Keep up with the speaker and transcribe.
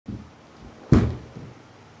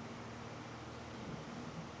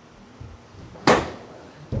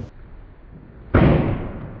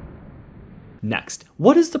Next,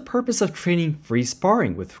 what is the purpose of training free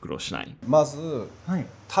sparring with Fukuro-shinai? まず、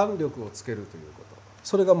弾力をつけるということ。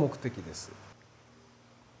それが目的です。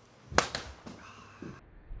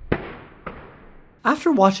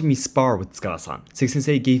After watching me spar with Tsukada-san, Seki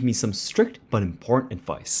Sensei gave me some strict but important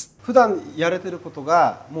advice. 普段やれてること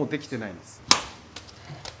がもうできてないんです。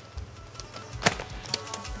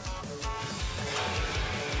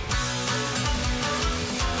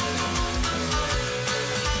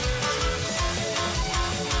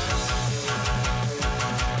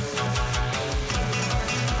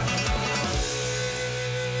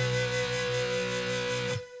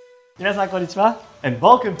皆さんこんにちは and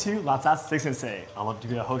welcome to Let's Ask Seki Sensei. I love to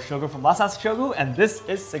be the host Shogo from Let's Ask Shogo and this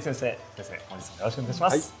is Seki Sensei. 先生、本日もよろしくお願いしま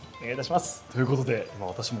す。お願いいたします。ということで、今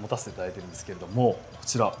私も持たせていただいているんですけれども、こ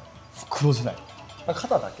ちらFukuro-shinai。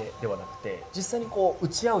肩だけではなくて、実際にこう打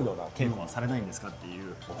ち合うような稽古はされないんですかってい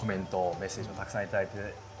うコメント、メッセージをたくさんいただい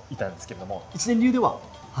ていたんですけれども、一年流では、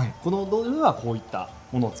この道場ではこういった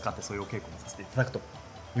ものを使ってそういうお稽古もさせていただくと。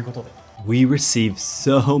We receive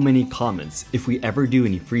so many comments if we ever do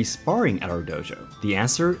any free sparring at our dojo. The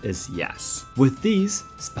answer is yes, with these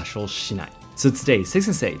special shinai. So today, Seki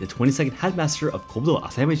Sensei, the 22nd headmaster of Kobudo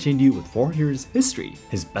Asayama Ichiden Ryu with 400 years history,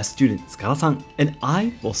 his best student Tsukada-san, and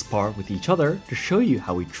I will spar with each other to show you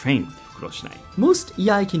how we train with Fukuro-shinai. Most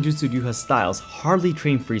Iai kenjutsu Ryuha styles hardly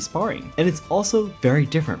train free sparring, and it's also very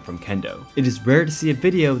different from kendo. It is rare to see a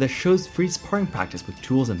video that shows free sparring practice with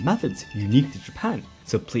tools and methods unique to Japan.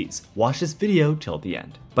 So please, watch this video till the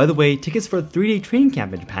end. By the way, tickets for the 3-day training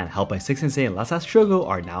camp in Japan held by Seki Sensei and Let's Ask Shogo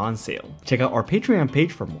are now on sale. Check out our Patreon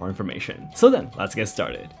page for more information. So then, let's get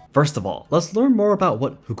started. First of all, let's learn more about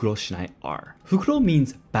what Fukuro-shinai are. Fukuro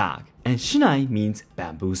means bag, and shinai means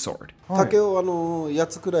bamboo sword. 竹を8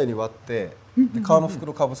つくらいに割って、革の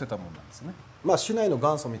袋かぶせたものなんですね。まあ竹刀の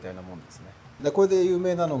元祖みたいなもんですね。でこれで有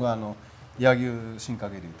名なのが柳生新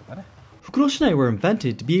影流とかね。Fukuro-shinai were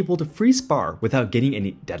invented to be able to free spar without getting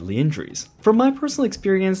any deadly injuries. From my personal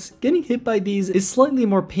experience, getting hit by these is slightly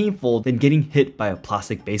more painful than getting hit by a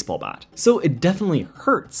plastic baseball bat. So it definitely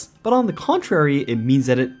hurts. But on the contrary, it means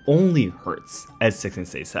that it only hurts, as Seki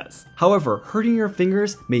Sensei says. However, hurting your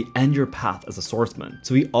fingers may end your path as a swordsman,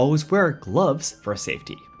 so we always wear gloves for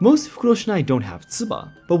safety. Most Fukuro-shinai don't have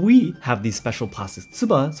tsuba, but we have these special plastic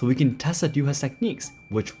tsuba so we can test the Ryuha's techniques,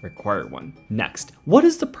 which require one. Next, what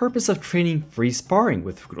is the purpose of training free sparring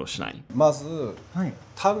with Fukuro-shinai? まず、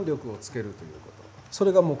弾力をつけるということ。そ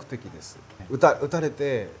れが目的です。打たれ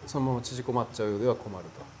てそのまま縮こまっちゃうようでは困る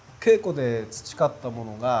と。稽古で培ったも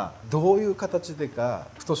のがどういう形でか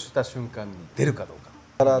ふとした瞬間に出るかどうか。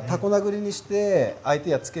だからタコ殴りにして相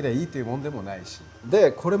手やっつけりゃいいというもんでもないし。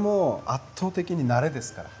でこれも圧倒的に慣れで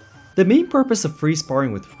すから。The main purpose of free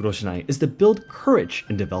sparring with Fukuro-shinai is to build courage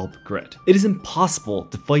and develop grit. It is impossible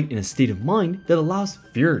to fight in a state of mind that allows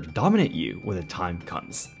fear to dominate you when the time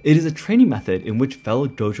comes. It is a training method in which fellow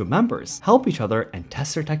dojo members help each other and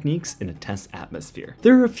test their techniques in a tense atmosphere.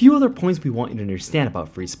 There are a few other points we want you to understand about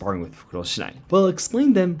free sparring with Fukuro-shinai, but I'll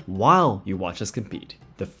explain them while you watch us compete.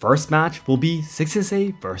 The first match will be Seki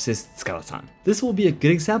Sensei versus Tsukada-san. This will be a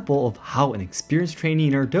good example of how an experienced trainee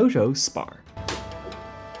in our dojo spar.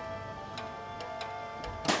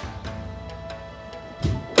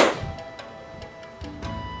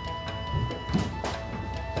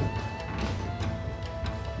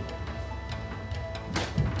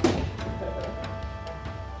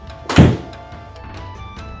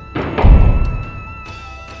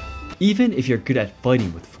 Even if you're good at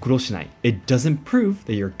fighting with Fukuro-shinai, it doesn't prove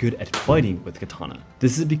that you're good at fighting with Katana.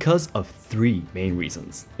 This is because of 3 main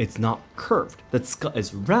reasons. It's not curved, the tsuka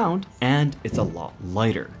is round, and it's a lot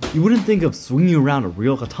lighter. You wouldn't think of swinging around a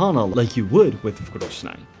real Katana like you would with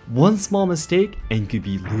Fukuro-shinai. One small mistake and you could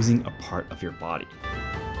be losing a part of your body.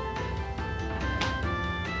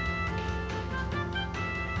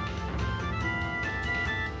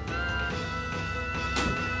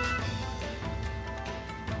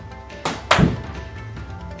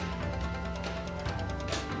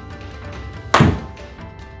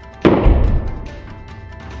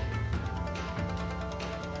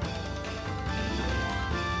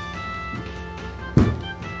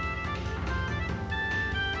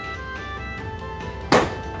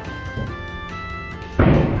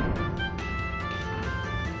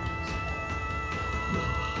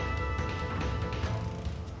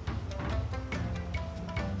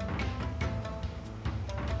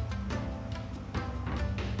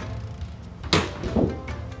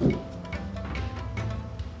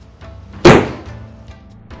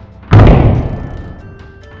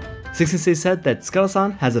 Seki Sensei said that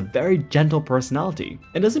Tsukada-san has a very gentle personality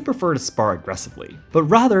and doesn't prefer to spar aggressively, but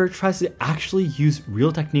rather tries to actually use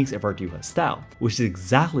real techniques of our Ryuha style, which is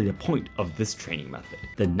exactly the point of this training method.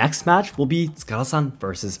 The next match will be Tsukada-san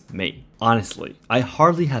versus me. Honestly, I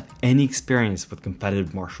hardly have any experience with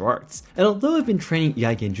competitive martial arts, and although I've been training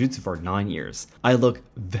Iai Genjutsu for 9 years, I look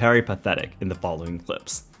very pathetic in the following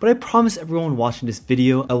clips. But I promise everyone watching this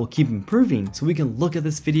video I will keep improving so we can look at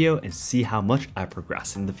this video and see how much I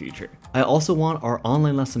progress in the future. I also want our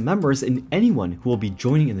online lesson members and anyone who will be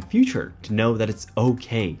joining in the future to know that it's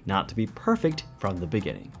okay not to be perfect from the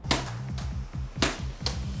beginning.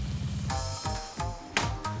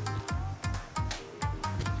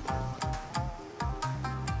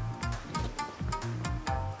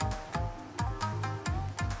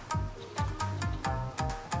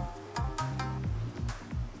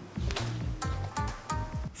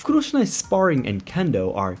 Fukuro-shinai sparring and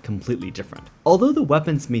kendo are completely different. Although the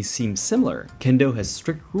weapons may seem similar, kendo has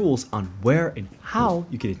strict rules on where and how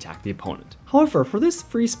you can attack the opponent. However, for this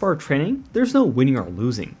free spar training, there's no winning or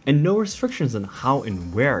losing, and no restrictions on how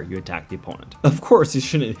and where you attack the opponent. Of course, you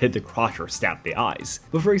shouldn't hit the crotch or stab the eyes,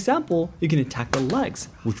 but for example, you can attack the legs,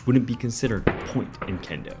 which wouldn't be considered a point in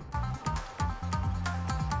kendo.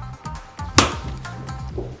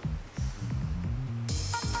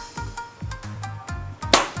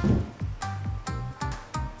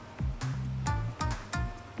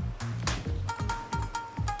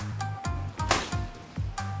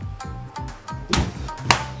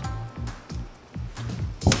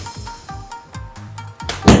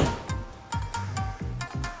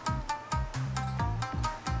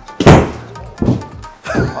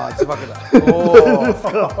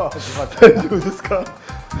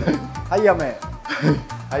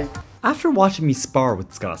 After watching me spar with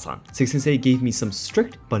Tsukada-san, Seki Sensei gave me some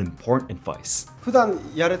strict but important advice. 普段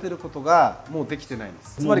やれてることがもうできてないんで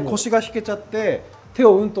す。つまり腰が引けちゃって手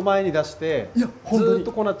をうんと前に出してずーっ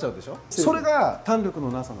とこうなっちゃうでしょ。それが弾力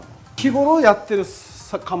のなさなの。日頃やってる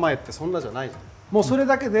構えってそんなじゃないじゃん。もうそれ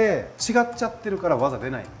だけで違っちゃってるから技出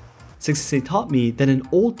ない。Seki Sensei taught me that an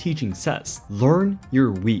old teaching says, learn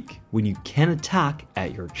you're weak when you can attack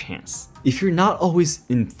at your chance. If you're not always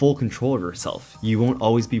in full control of yourself, you won't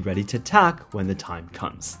always be ready to attack when the time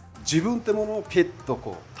comes. 自分ってものをピッと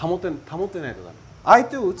こう保てないとダメ。相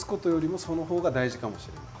手を打つことよりもその方が大事かもし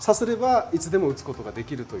れない。さすればいつでも打つことがで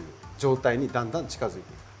きるという状態にだんだん近づいていく。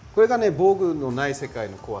これがね、防具のない世界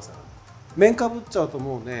の怖さなの。面かぶっちゃうと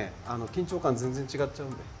もうね、緊張感全然違っちゃうん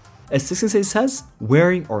で。As Seki Sensei says,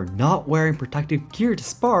 wearing or not wearing protective gear to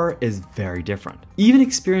spar is very different. Even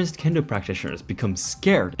experienced kendo practitioners become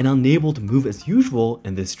scared and unable to move as usual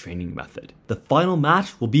in this training method. The final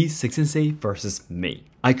match will be Seki Sensei versus me.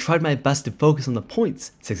 I tried my best to focus on the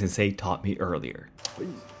points Seki Sensei taught me earlier.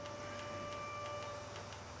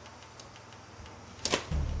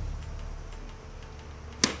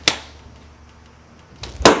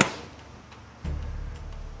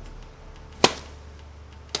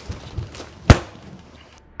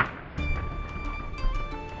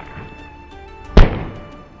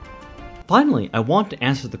 Finally, I want to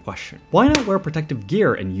answer the question, why not wear protective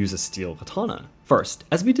gear and use a steel katana? First,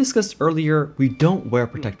 as we discussed earlier, we don't wear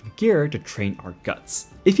protective gear to train our guts.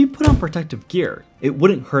 If you put on protective gear, it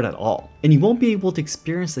wouldn't hurt at all, and you won't be able to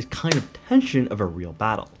experience the kind of tension of a real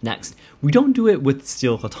battle. Next, we don't do it with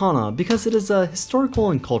steel katana because it is a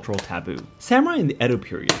historical and cultural taboo. Samurai in the Edo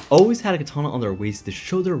period always had a katana on their waist to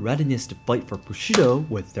show their readiness to fight for Bushido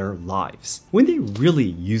with their lives. When they really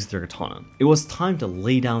used their katana, it was time to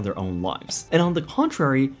lay down their own lives, and on the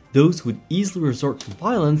contrary, those who would easily resort to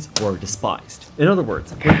violence were despised. In other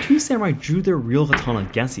words, when two samurai drew their real katana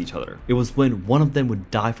against each other, it was when one of them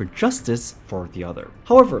would die for justice for the other.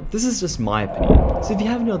 However, this is just my opinion, so if you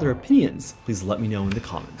have any other opinions, please let me know in the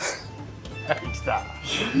comments.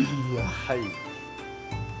 はい。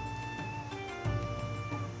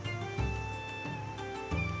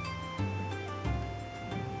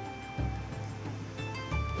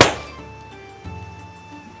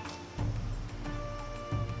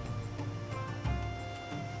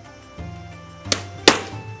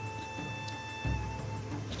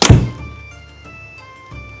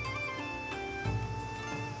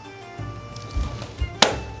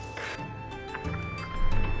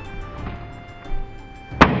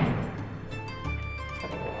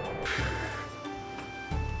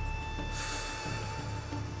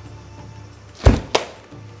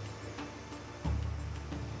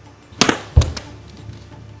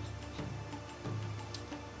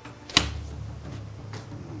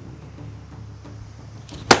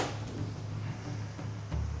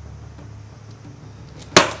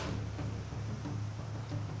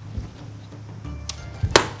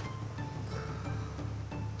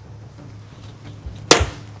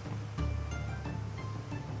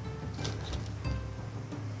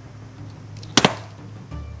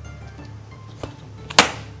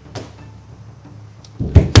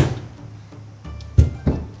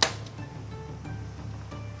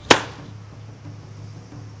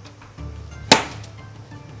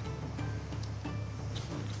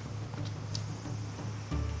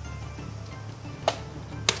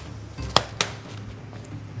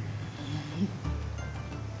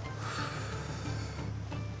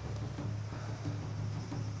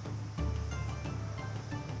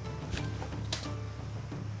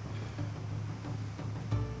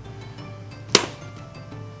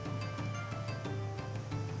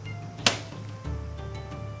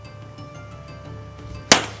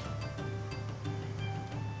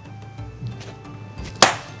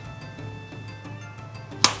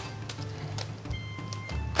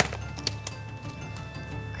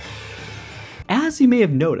As you may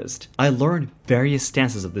have noticed, I learned various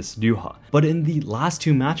stances of this Ryuha, but in the last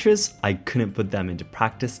 2 matches, I couldn't put them into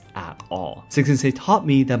practice at all. Seki Sensei taught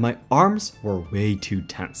me that my arms were way too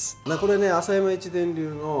tense. これね、浅山一伝流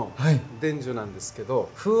の伝授なんですけど、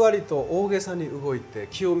ふんわりと大げさに動いて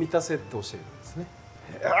気を満たせって教えるんですね。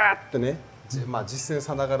あーってね、まあ実践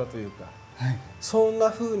さながらというか、そん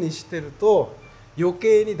な風にしてると余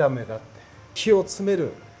計にダメだって。気を詰め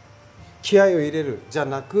る、気合を入れるじゃ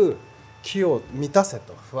なく、気を満たせ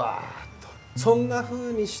と、ふわーっと。そんな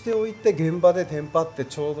風にしておいて現場でテンパって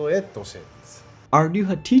ちょうどえって教えるんです。Our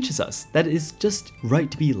Ryuha teaches us that it is just right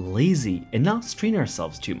to be lazy and not strain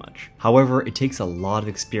ourselves too much. However, it takes a lot of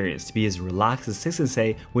experience to be as relaxed as Seki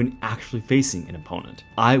Sensei when actually facing an opponent.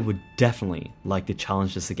 I would definitely like to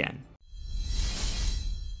challenge this again.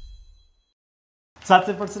 So that's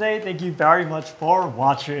it for today. Thank you very much for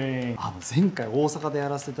watching. 前回大阪でや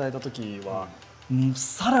らせていただいた時は、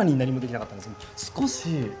さらに何もできなかったんですけど、少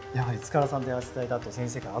しやはり塚田さんとやらせていただいた後、先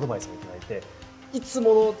生からアドバイスをいただいて、いつ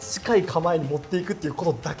もの近い構えに持っていくっていうこ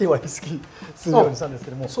とだけは意識するようにしたんです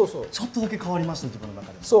けども、ちょっとだけ変わりました、自分の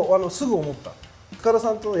中で。そう、すぐ思った。塚田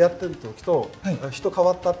さんとやってる時と、人変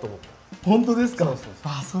わったと思った。本当ですか？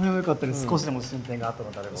それは良かったです。少しでも進展があった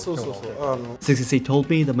のであれば。Seki Sensei told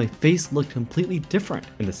me that my face looked completely different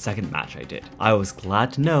in the second match I did. I was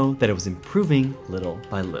glad to know that it was improving little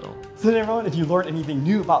by little. So everyone, if you learned anything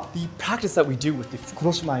new about the practice that we do with the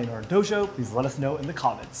Fukuro-shinai in our dojo, please let us know in the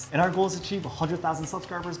comments. And our goal is to achieve 100,000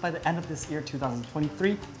 subscribers by the end of this year,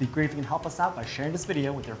 2023. It'd be great if you can help us out by sharing this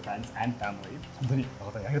video with your friends and family. 本当に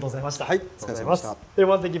誠にありがとうございました。はい、お疲れ様でした。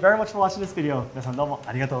Everyone, thank you very much for watching this video. 皆さんどうも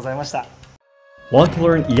ありがとうございました。Want to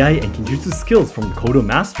learn iai and kenjutsu skills from the Kobudo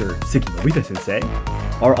master, Seki Sensei?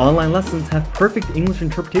 Our online lessons have perfect English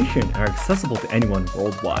interpretation and are accessible to anyone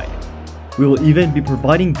worldwide. We will even be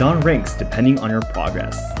providing down ranks depending on your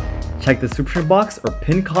progress. Check the description box or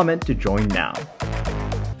pinned comment to join now.